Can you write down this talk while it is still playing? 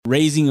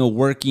raising a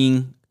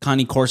working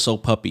Cane Corso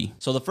puppy.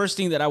 So the first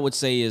thing that I would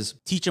say is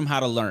teach them how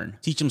to learn,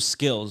 teach them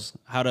skills,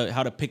 how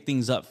to pick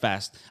things up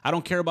fast. I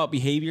don't care about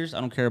behaviors.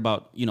 I don't care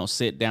about,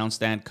 sit down,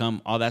 stand,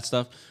 come, all that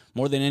stuff.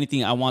 More than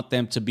anything, I want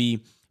them to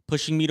be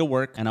pushing me to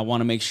work, and I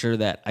want to make sure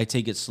that I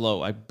take it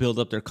slow. I build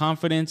up their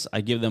confidence. I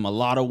give them a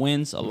lot of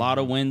wins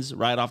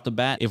right off the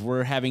bat. If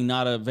we're having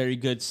not a very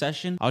good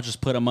session, I'll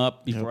just put them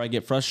up before I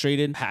get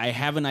frustrated. I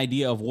have an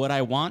idea of what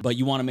I want, but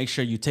you want to make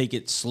sure you take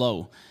it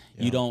slow.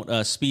 Yeah. You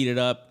don't speed it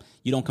up.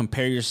 You don't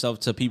compare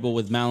yourself to people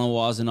with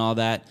Malinois and all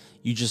that.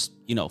 You just,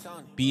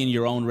 be in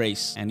your own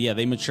race. And yeah,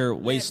 they mature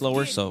way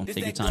slower, so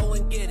take your time.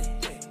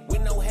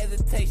 With no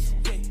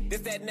hesitation.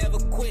 This that never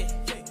quit.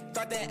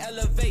 Start that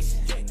elevation.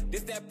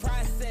 This that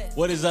process.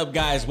 What is up,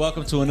 guys?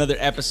 Welcome to another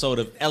episode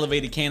of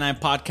Elevated Canine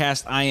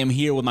Podcast. I am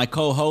here with my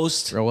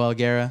co-host, Roel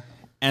Guerra.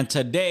 And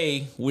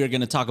today we're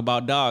going to talk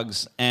about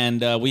dogs.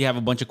 And we have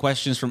a bunch of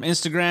questions from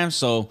Instagram.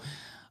 So,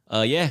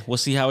 we'll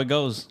see how it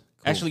goes. Cool.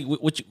 Actually,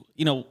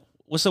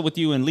 what's up with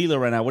you and Lila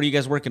right now? What are you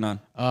guys working on?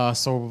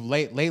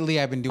 Lately,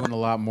 I've been doing a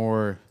lot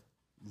more,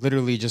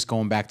 literally just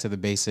going back to the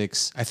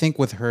basics. I think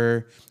with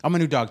her, I'm a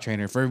new dog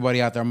trainer. For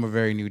everybody out there, I'm a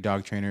very new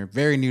dog trainer,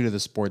 very new to the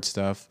sports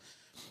stuff.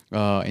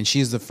 And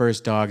she's the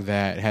first dog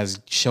that has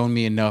shown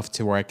me enough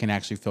to where I can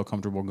actually feel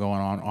comfortable going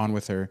on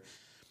with her.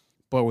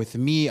 But with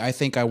me, I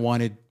think I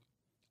wanted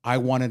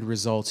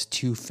results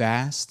too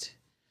fast,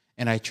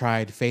 and I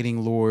tried fading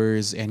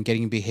lures and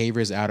getting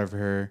behaviors out of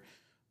her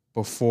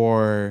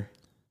before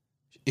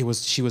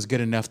she was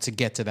good enough to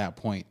get to that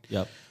point.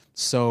 Yep.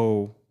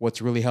 So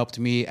what's really helped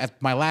me at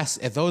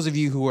those of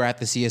you who were at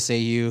the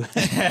CSAU,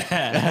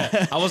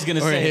 I was going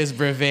to say his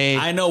brevet.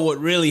 I know what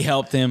really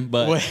helped him,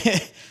 but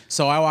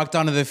so I walked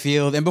onto the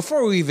field, and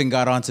before we even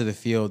got onto the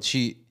field,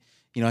 she,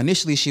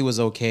 initially she was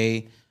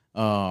okay.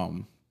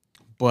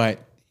 But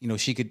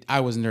I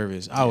was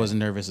nervous. I was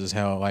nervous as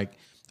hell. Like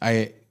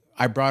I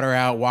brought her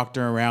out, walked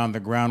her around. The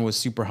ground was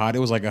super hot. It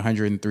was like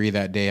 103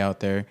 that day out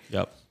there.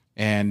 Yep.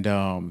 And,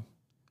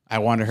 I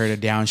wanted her to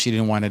down. She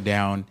didn't want to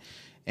down.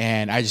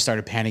 And I just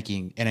started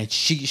panicking. And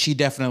she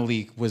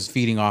definitely was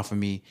feeding off of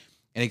me.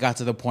 And it got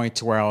to the point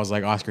to where I was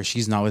like, Oscar,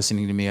 she's not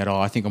listening to me at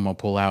all. I think I'm going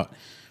to pull out.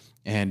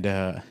 And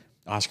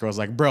Oscar was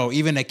like, bro,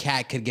 even a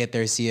cat could get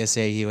their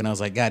CSAU. And I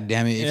was like, God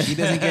damn it. If she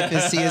doesn't get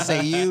this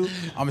CSAU,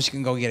 I'm just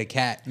going to go get a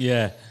cat.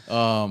 Yeah.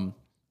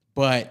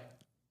 But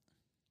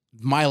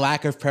my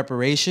lack of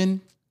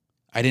preparation,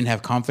 I didn't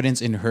have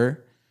confidence in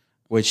her,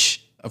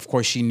 which, of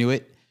course, she knew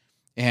it.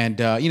 And,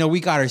 we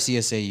got our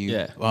CSAU.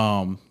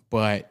 Yeah.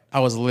 But I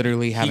was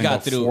literally having to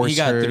force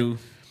her.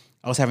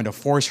 I was having to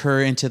force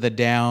her into the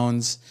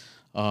downs.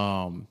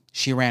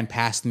 She ran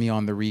past me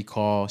on the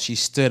recall. She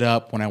stood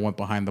up when I went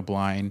behind the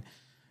blind.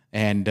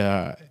 And,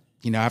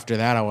 after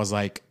that, I was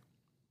like,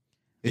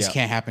 this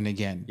can't happen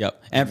again.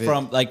 Yep. And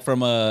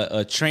from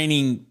a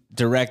training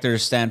director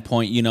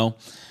standpoint,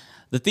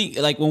 the thing,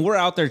 like when we're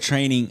out there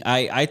training,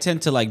 I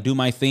tend to like do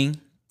my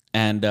thing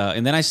and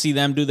then I see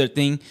them do their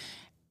thing.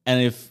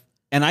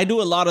 And I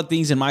do a lot of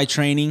things in my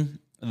training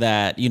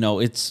that,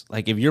 it's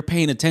like, if you're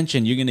paying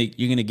attention, you're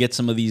going to get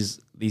some of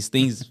these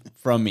things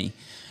from me.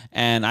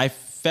 And I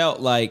felt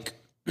like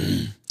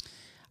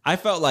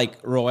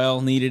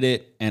Roel needed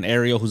it, and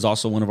Ariel, who's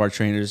also one of our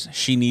trainers,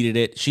 she needed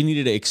it. She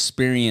needed to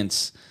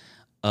experience,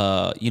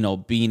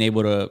 being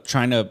able to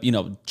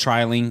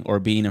trialing or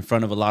being in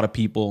front of a lot of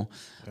people,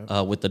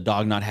 with the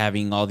dog not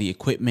having all the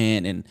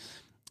equipment and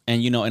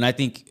I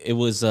think it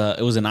was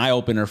an eye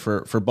opener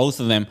for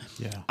both of them.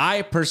 Yeah.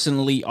 I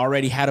personally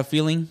already had a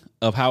feeling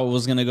of how it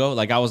was gonna go.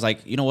 Like I was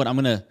like, you know what, I'm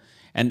gonna,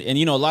 and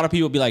a lot of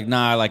people be like,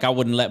 nah, like I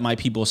wouldn't let my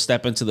people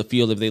step into the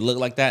field if they look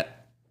like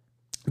that,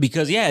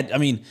 because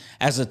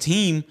as a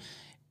team,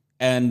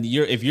 and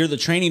if you're the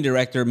training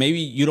director, maybe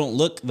you don't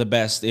look the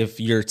best if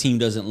your team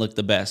doesn't look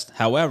the best.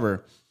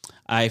 However,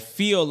 I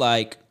feel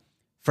like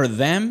for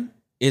them,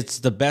 it's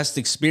the best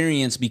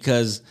experience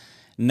because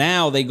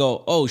now they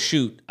go, oh,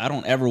 shoot, I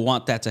don't ever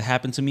want that to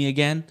happen to me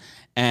again.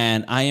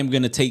 And I am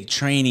going to take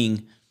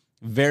training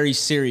very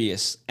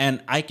serious.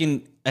 And I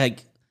can,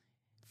 like,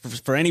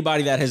 for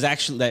anybody that has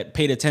that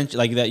paid attention,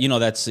 like that,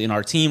 that's in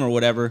our team or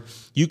whatever,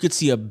 you could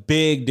see a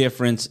big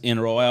difference in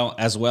Roel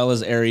as well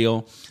as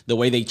Ariel. The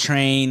way they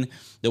train,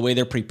 the way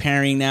they're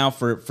preparing now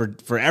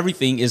for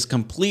everything is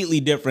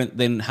completely different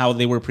than how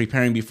they were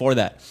preparing before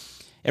that.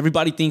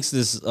 Everybody thinks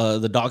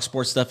the dog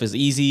sports stuff is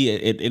easy,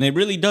 and it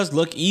really does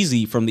look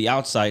easy from the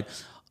outside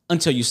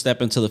until you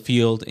step into the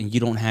field and you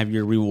don't have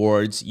your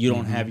rewards, you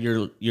don't have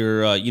your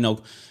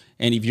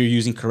and if you're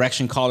using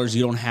correction collars,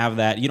 you don't have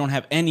that, you don't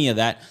have any of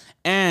that,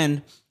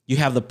 and you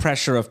have the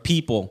pressure of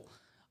people,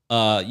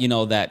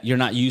 that you're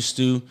not used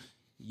to.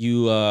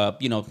 You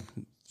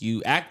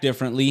act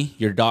differently.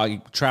 Your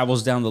dog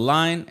travels down the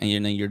line,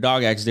 and your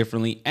dog acts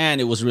differently. And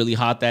it was really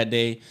hot that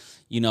day,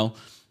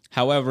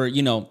 However,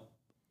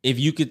 if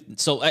you could,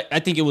 so I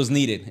think it was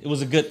needed. It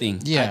was a good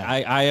thing.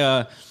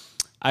 Yeah.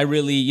 I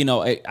really,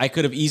 I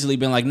could have easily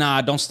been like,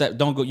 nah,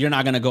 don't go. You're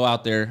not going to go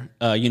out there,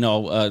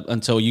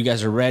 until you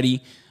guys are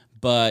ready.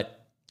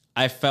 But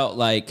I felt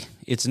like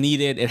it's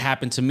needed. It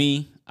happened to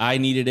me. I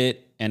needed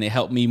it, and it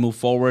helped me move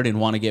forward and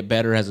want to get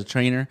better as a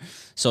trainer.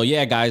 So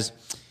yeah, guys,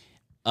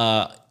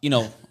 a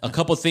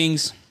couple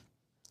things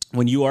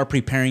when you are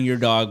preparing your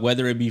dog,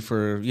 whether it be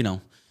for,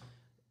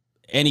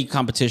 any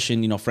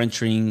competition,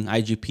 French ring,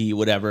 IGP,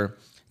 whatever,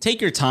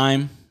 take your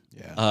time.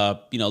 Yeah.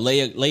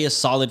 Lay a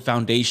solid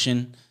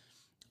foundation.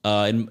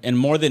 And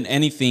more than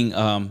anything,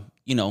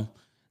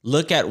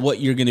 look at what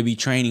you're going to be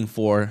training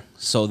for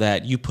so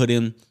that you put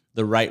in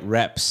the right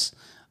reps.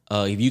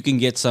 If you can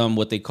get some,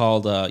 what they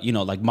call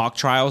like mock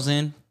trials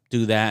in,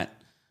 do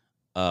that.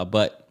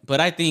 But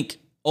I think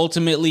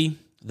ultimately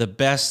the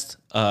best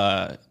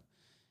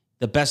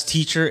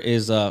teacher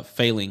is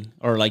failing,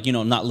 or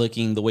not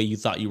looking the way you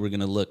thought you were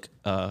going to look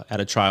at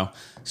a trial.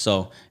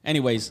 So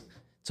anyways,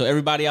 so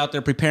everybody out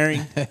there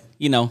preparing,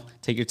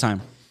 take your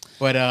time.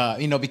 But,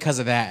 because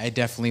of that,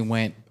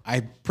 I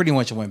pretty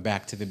much went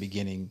back to the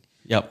beginning.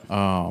 Yep.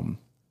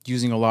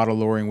 Using a lot of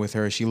luring with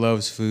her. She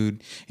loves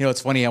food.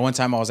 It's funny. At one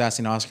time I was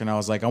asking Oscar, and I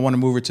was like, I want to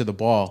move her to the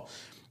ball.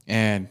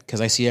 And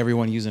because I see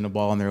everyone using the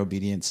ball in their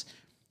obedience.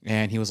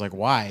 And he was like,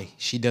 why?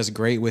 She does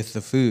great with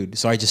the food.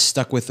 So I just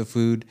stuck with the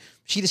food.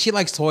 She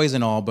likes toys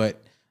and all,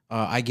 but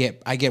I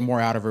get more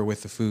out of her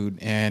with the food.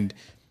 And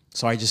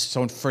so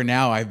for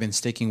now I've been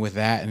sticking with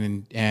that.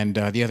 And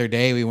the other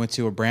day we went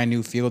to a brand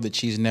new field that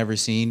she's never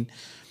seen.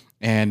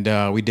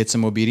 And we did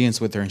some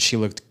obedience with her, and she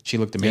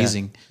looked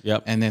amazing. Yeah.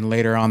 Yep. And then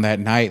later on that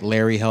night,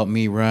 Larry helped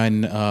me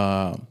run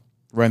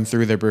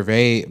through the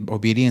brevet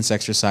obedience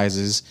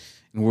exercises,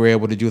 and we were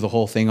able to do the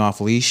whole thing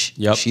off leash.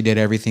 Yep. She did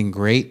everything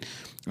great.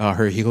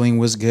 Her healing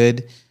was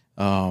good.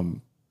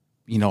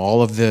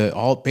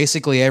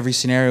 Basically every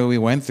scenario we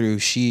went through,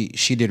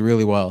 she did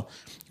really well.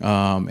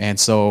 And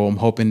so I'm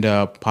hoping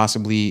to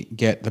possibly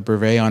get the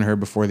brevet on her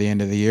before the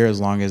end of the year,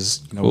 as long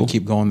as we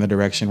keep going the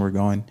direction we're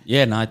going.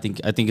 Yeah, no, I think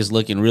it's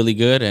looking really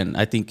good, and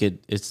I think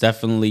it's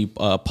definitely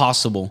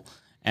possible.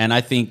 And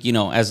I think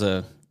as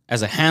a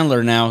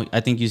handler now,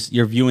 I think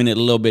you're viewing it a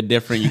little bit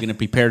different. You're going to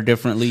prepare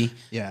differently.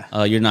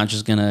 Yeah. You're not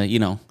just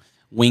gonna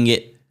wing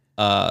it.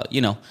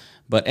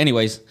 But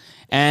anyways,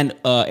 and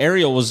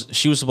Ariel was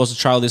supposed to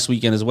trial this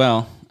weekend as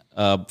well.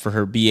 For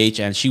her BH,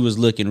 and she was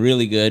looking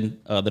really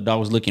good. The dog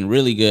was looking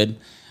really good,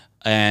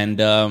 and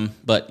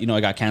but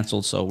it got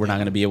canceled, so we're not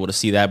going to be able to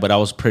see that. But I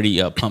was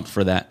pretty pumped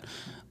for that.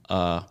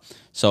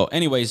 So,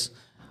 anyways,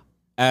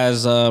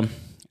 as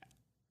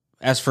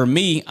for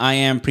me, I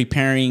am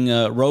preparing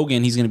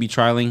Rogan. He's going to be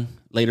trialing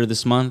later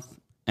this month,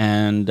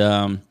 and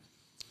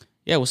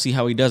we'll see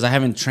how he does. I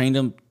haven't trained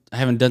him. I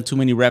haven't done too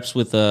many reps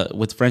with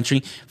French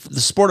ring.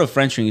 The sport of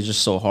French ring is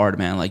just so hard,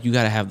 man. Like, you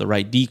got to have the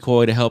right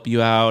decoy to help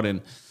you out,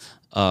 and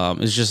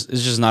it's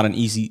just not an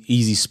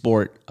easy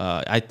sport.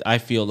 I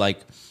feel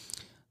like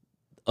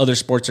other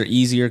sports are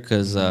easier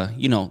because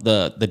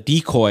the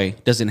decoy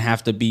doesn't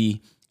have to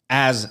be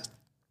as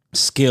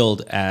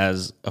skilled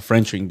as a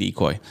French ring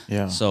decoy.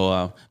 Yeah.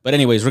 So, but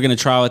anyways, we're gonna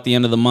trial at the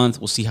end of the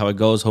month. We'll see how it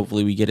goes.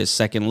 Hopefully, we get his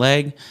second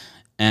leg,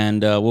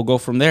 and we'll go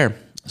from there.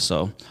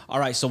 So, all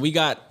right. So we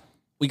got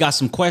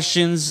some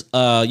questions.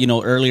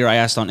 Earlier I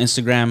asked on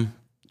Instagram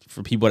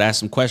for people to ask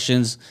some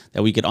questions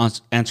that we could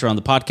answer on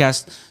the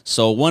podcast.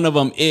 So one of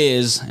them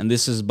is, and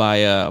this is by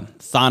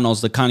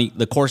Thanos,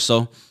 the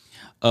Corso,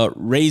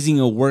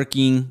 raising a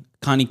working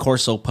Cane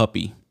Corso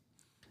puppy.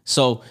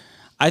 So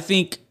I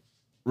think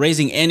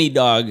raising any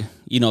dog,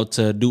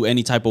 to do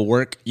any type of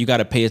work, you got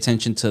to pay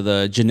attention to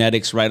the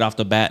genetics right off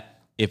the bat.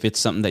 If it's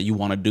something that you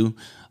want to do,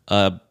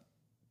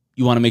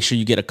 you want to make sure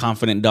you get a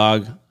confident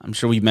dog. I'm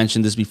sure we've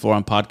mentioned this before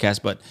on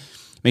podcast, but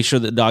make sure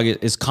the dog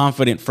is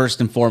confident first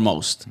and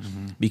foremost,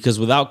 because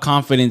without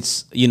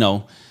confidence,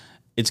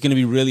 it's going to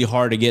be really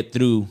hard to get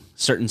through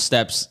certain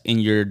steps in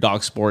your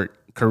dog sport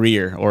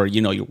career, or,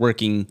 your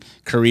working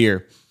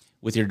career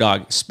with your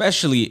dog,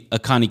 especially a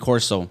Cane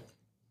Corso.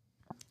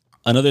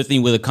 Another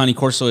thing with a Cane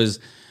Corso is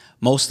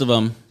most of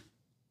the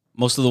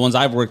ones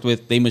I've worked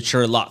with, they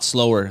mature a lot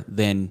slower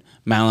than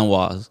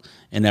Malinois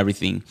and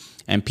everything.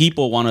 And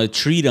people want to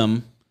treat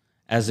them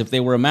as if they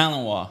were a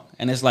Malinois.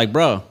 And it's like,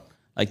 bro,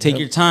 like, take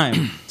your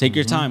time. Take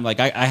your time. Like,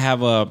 I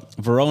have a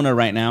Verona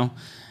right now,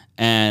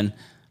 and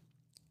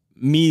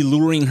me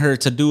luring her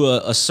to do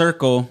a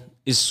circle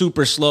is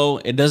super slow.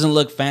 It doesn't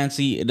look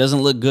fancy. It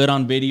doesn't look good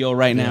on video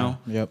right now.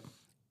 Yep.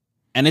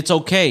 And it's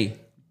okay,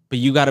 but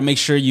you got to make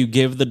sure you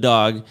give the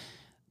dog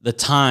the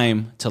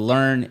time to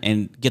learn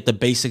and get the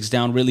basics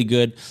down really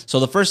good. So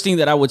the first thing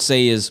that I would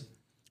say is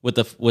with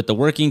the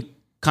working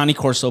Cane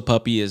Corso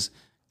puppy is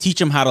teach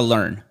them how to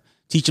learn.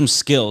 Teach them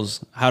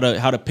skills, how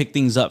to pick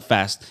things up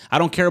fast. I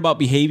don't care about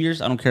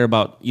behaviors. I don't care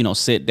about,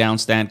 sit, down,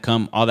 stand,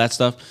 come, all that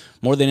stuff.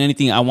 More than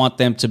anything, I want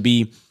them to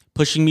be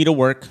pushing me to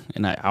work,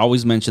 and I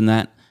always mention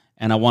that.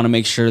 And I want to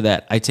make sure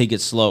that I take it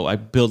slow. I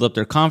build up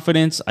their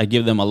confidence. I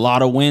give them a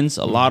lot of wins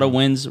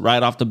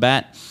right off the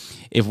bat.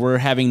 If we're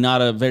having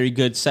not a very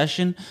good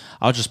session,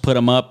 I'll just put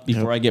them up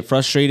before I get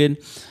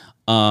frustrated.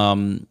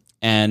 And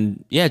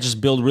just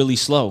build really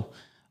slow.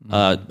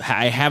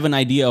 I have an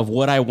idea of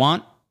what I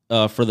want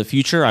for the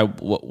future, I'm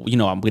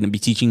going to be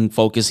teaching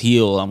focus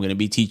heel. I'm going to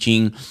be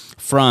teaching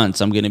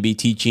fronts. I'm going to be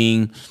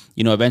teaching,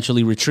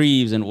 eventually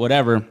retrieves and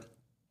whatever.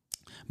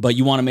 But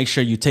you want to make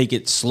sure you take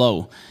it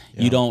slow.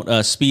 Yeah. You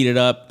don't speed it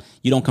up.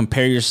 You don't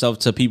compare yourself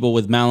to people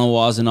with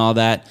Malinois and all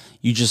that.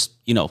 You just,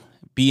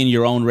 be in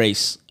your own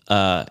race.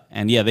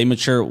 And yeah, they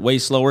mature way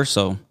slower.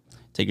 So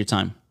take your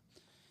time.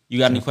 You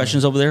got any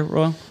questions over there,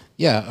 Roel?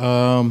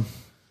 Yeah.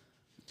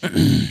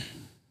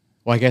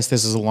 Well, I guess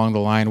this is along the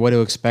line. What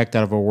to expect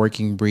out of a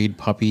working breed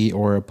puppy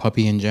or a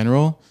puppy in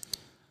general?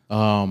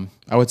 I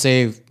would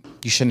say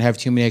you shouldn't have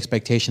too many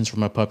expectations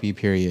from a puppy,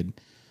 period.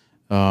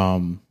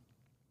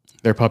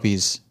 They're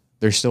puppies.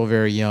 They're still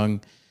very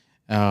young.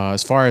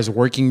 As far as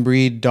working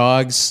breed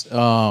dogs,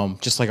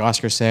 just like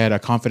Oscar said, a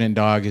confident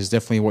dog is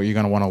definitely what you're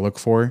going to want to look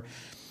for.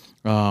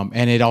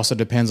 And it also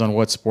depends on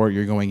what sport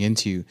you're going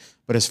into.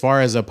 But as far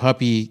as a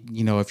puppy,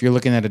 if you're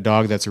looking at a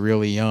dog that's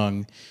really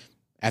young,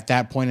 at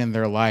that point in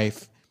their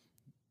life,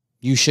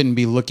 you shouldn't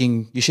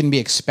be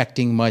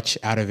expecting much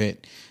out of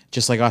it.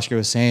 Just like Oscar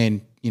was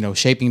saying,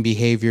 shaping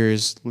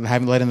behaviors,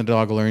 letting the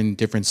dog learn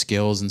different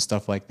skills and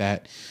stuff like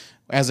that.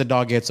 As the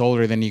dog gets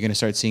older, then you're going to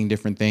start seeing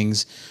different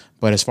things.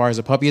 But as far as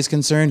a puppy is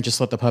concerned,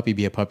 just let the puppy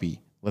be a puppy.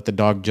 Let the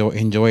dog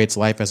enjoy its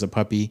life as a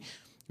puppy.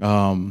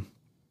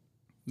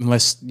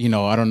 Unless,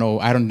 I don't know.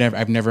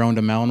 I've never owned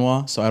a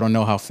Malinois, so I don't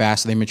know how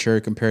fast they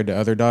mature compared to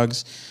other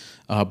dogs.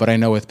 But I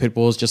know with pit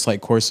bulls, just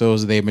like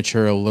Corsos, they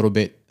mature a little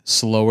bit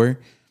slower.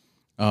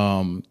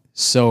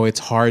 So it's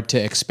hard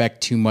to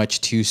expect too much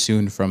too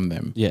soon from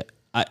them. Yeah.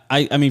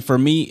 I mean, for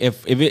me,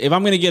 if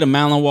I'm going to get a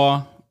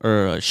Malinois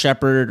or a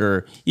Shepherd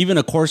or even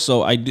a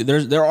Corso,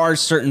 there are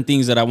certain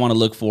things that I want to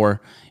look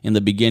for in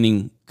the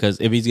beginning, because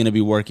if he's going to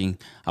be working,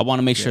 I want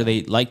to make sure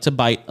they like to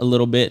bite a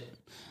little bit,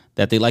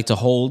 that they like to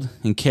hold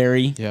and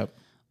carry. Yep.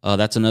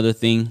 That's another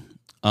thing.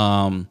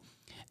 And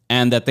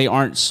that they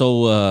aren't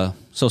so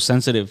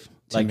sensitive.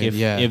 Like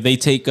if they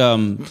take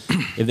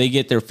if they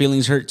get their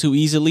feelings hurt too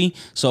easily.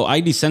 So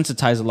I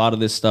desensitize a lot of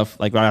this stuff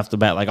like right off the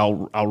bat. Like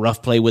I'll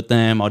rough play with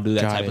them. I'll do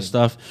that type of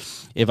stuff.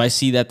 If I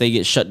see that they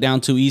get shut down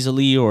too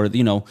easily or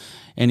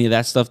any of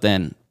that stuff,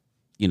 then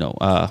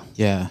for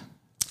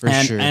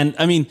sure. And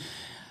I mean,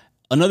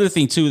 another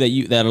thing too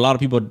that a lot of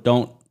people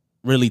don't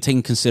really take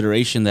in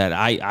consideration that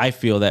I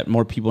feel that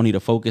more people need to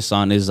focus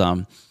on is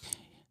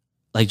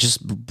like just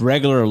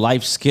regular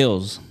life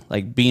skills,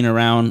 like being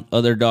around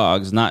other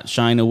dogs, not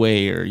shying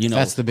away, or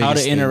that's the how to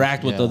thing.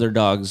 interact with other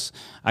dogs.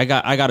 I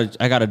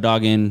got a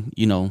dog in,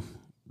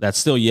 that's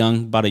still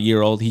young, about a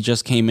year old. He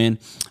just came in.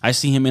 I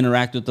see him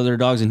interact with other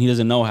dogs, and he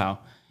doesn't know how.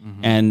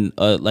 Mm-hmm. And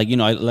I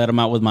let him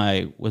out with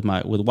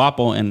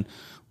Wapo, and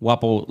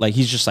Wapo, like,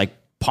 he's just like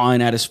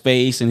pawing at his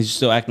face, and he's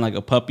still acting like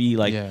a puppy,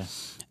 like. Yeah.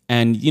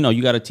 And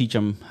you got to teach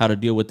him how to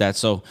deal with that.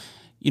 So,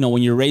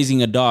 when you're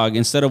raising a dog,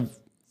 instead of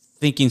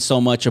thinking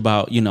so much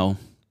about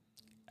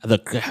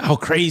how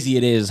crazy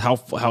it is,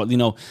 how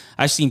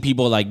I've seen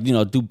people like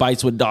do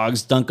bites with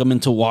dogs, dunk them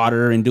into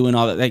water, and doing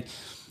all that. Like,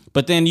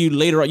 but then you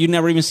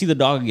never even see the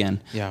dog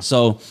again. Yeah.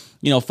 So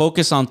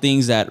focus on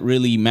things that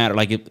really matter,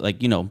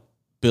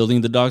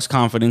 building the dog's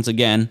confidence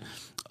again.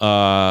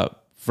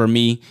 For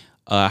me,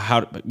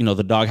 how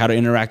the dog, how to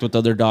interact with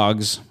other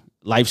dogs,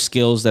 life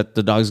skills that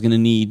the dog's gonna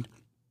need.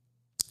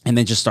 And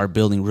then just start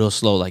building real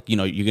slow. Like, you're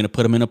going to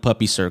put them in a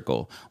puppy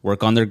circle,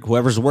 work on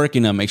whoever's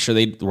working them, make sure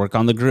they work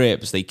on the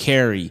grips, they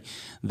carry,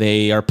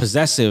 they are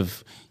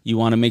possessive. You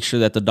want to make sure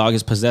that the dog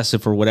is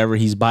possessive for whatever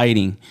he's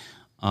biting,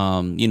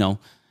 and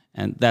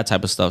that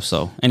type of stuff.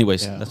 So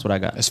anyways, that's what I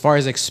got. As far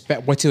as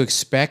what to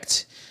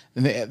expect,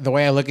 the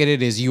way I look at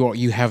it is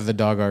you have the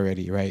dog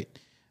already, right?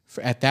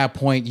 At that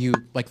point,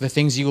 the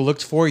things you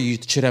looked for, you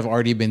should have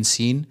already been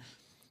seen.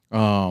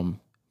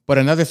 But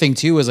another thing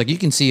too is you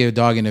can see a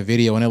dog in a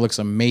video and it looks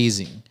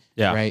amazing.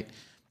 Yeah. Right.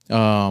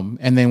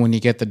 And then when you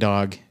get the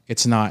dog,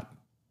 it's not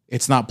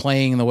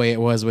playing the way it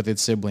was with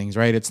its siblings,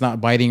 right? It's not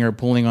biting or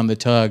pulling on the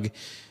tug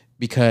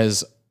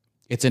because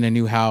it's in a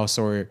new house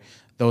or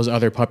those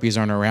other puppies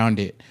aren't around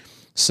it.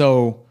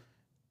 So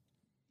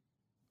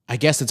I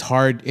guess it's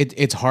hard.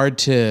 It's hard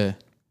to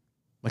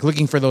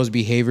looking for those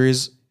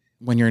behaviors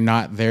when you're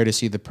not there to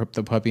see the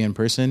puppy in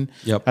person.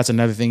 Yep. That's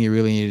another thing you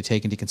really need to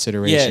take into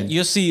consideration. Yeah.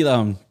 You'll see,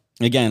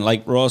 again,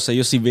 like Roel said,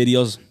 you'll see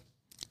videos.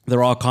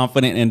 They're all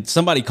confident. And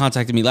somebody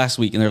contacted me last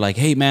week and they're like,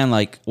 hey man,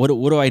 what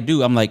do I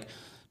do? I'm like,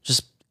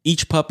 just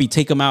each puppy,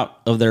 take them out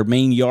of their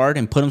main yard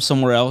and put them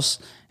somewhere else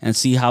and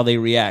see how they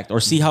react or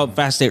see how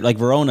fast they, like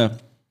Verona.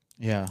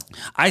 Yeah.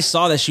 I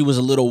saw that she was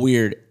a little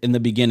weird in the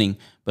beginning,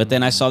 but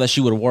then I saw that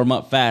she would warm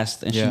up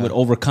fast and she would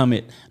overcome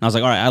it. And I was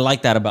like, all right, I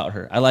like that about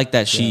her. I like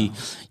that she,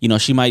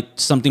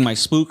 something might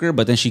spook her,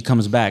 but then she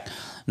comes back.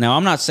 Now,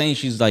 I'm not saying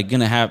she's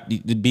gonna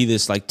be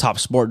this top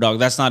sport dog.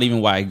 That's not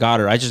even why I got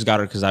her. I just got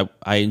her because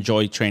I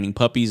enjoy training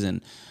puppies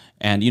and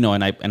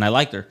I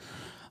liked her.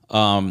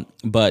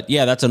 But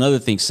yeah, that's another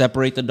thing.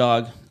 Separate the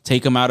dog,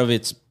 take him out of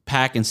its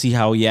pack, and see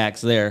how he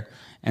acts there,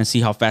 and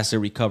see how fast it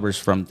recovers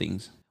from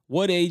things.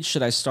 What age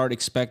should I start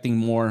expecting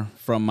more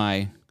from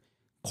my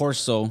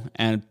Corso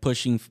and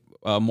pushing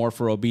more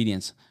for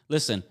obedience?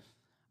 Listen,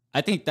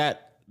 I think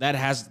that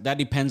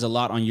depends a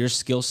lot on your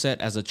skill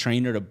set as a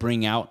trainer to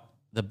bring out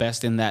the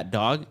best in that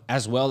dog,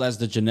 as well as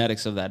the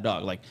genetics of that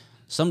dog. Like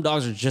some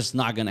dogs are just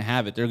not going to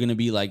have it. They're going to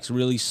be like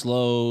really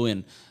slow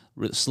and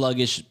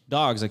sluggish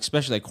dogs, like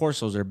especially like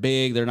Corsos. They're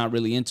big. They're not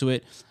really into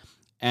it.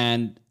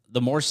 And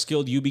the more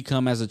skilled you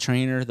become as a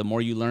trainer, the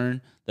more you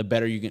learn, the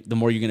better the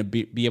more you're going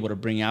to be able to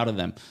bring out of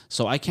them.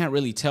 So I can't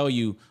really tell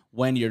you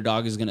when your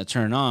dog is going to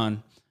turn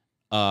on.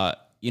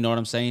 You know what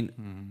I'm saying?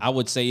 Mm-hmm. I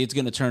would say it's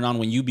going to turn on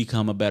when you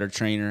become a better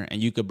trainer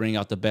and you could bring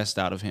out the best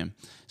out of him.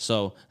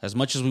 So as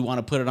much as we want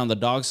to put it on the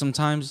dog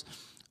sometimes,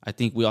 I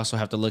think we also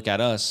have to look at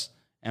us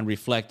and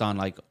reflect on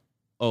like,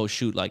 oh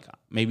shoot, like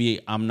maybe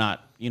I'm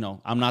not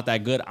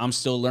that good. I'm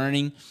still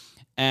learning,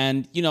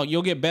 and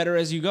you'll get better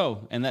as you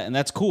go, and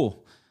that's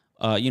cool.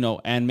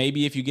 And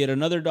maybe if you get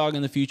another dog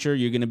in the future,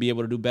 you're going to be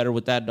able to do better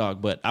with that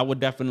dog. But I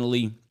would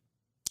definitely,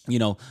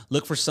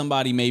 look for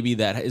somebody maybe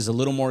that is a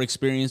little more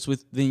experienced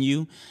than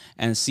you,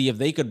 and see if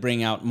they could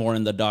bring out more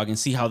in the dog and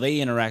see how they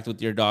interact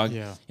with your dog.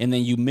 Yeah. And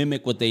then you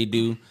mimic what they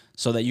do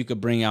so that you could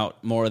bring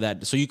out more of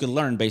that. So you can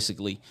learn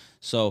basically.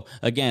 So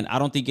again, I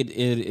don't think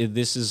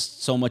this is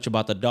so much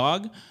about the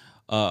dog,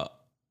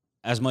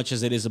 as much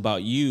as it is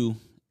about you.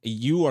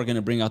 You are going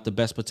to bring out the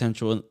best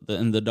potential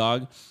in the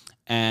dog.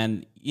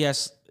 And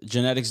yes,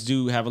 genetics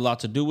do have a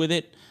lot to do with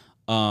it.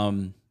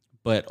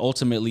 But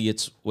ultimately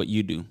it's what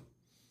you do.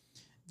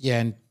 Yeah,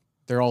 and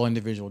they're all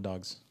individual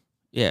dogs.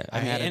 Yeah,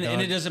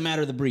 and it doesn't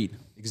matter the breed.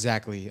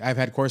 Exactly. I've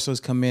had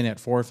Corsos come in at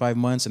 4 or 5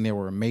 months, and they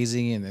were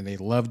amazing, and they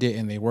loved it,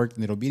 and they worked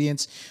in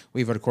obedience.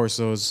 We've had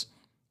Corsos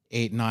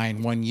 8,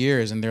 9, 1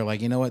 years, and they're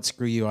like, you know what,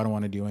 screw you, I don't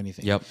want to do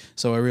anything. Yep.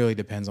 So it really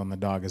depends on the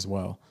dog as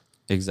well.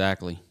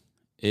 Exactly.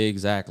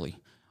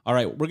 All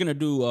right, we're gonna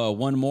do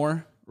one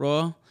more,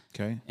 Royal.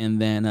 Okay.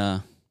 And then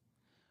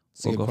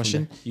we'll go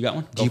question. You got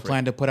one? Do you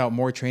plan to put out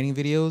more training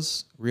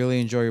videos? Really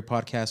enjoy your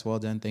podcast. Well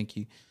done. Thank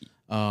you.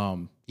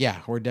 Yeah,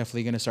 we're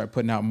definitely going to start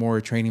putting out more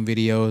training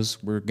videos.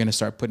 We're going to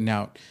start putting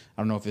out,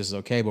 I don't know if this is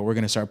okay, but we're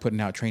going to start putting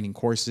out training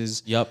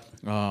courses. Yep.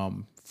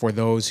 For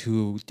those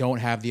who don't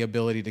have the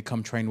ability to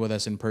come train with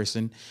us in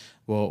person,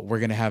 well, we're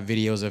going to have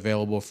videos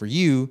available for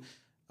you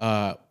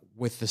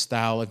with the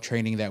style of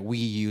training that we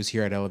use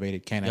here at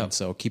Elevated Canine. Yep.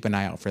 So keep an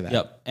eye out for that.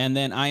 Yep. And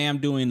then I am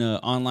doing an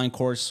online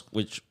course,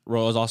 which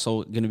Royal is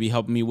also going to be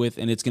helping me with,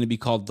 and it's going to be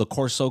called the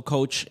Corso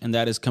Coach, and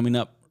that is coming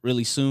up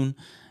really soon.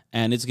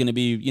 And it's going to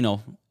be,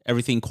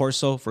 everything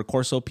Corso for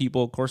Corso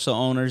people, Corso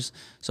owners.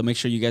 So make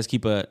sure you guys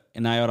keep an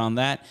eye out on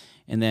that.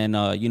 And then,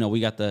 we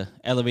got the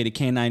Elevated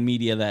Canine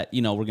Media that,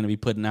 we're going to be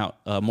putting out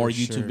more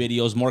YouTube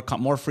videos,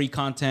 more free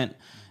content,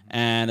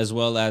 and as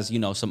well as,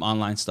 some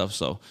online stuff.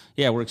 So,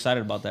 yeah, we're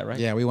excited about that, right?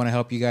 Yeah, we want to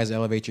help you guys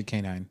elevate your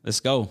canine. Let's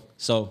go.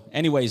 So,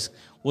 anyways,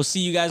 we'll see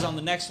you guys on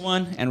the next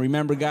one. And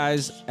remember,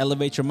 guys,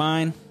 elevate your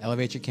mind.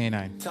 Elevate your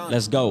canine.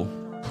 Let's go.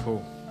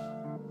 Cool.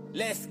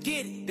 Let's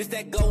get it. This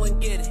that go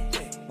and get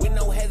it. With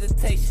no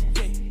hesitation.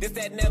 This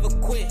that never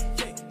quit.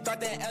 Start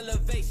that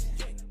elevation.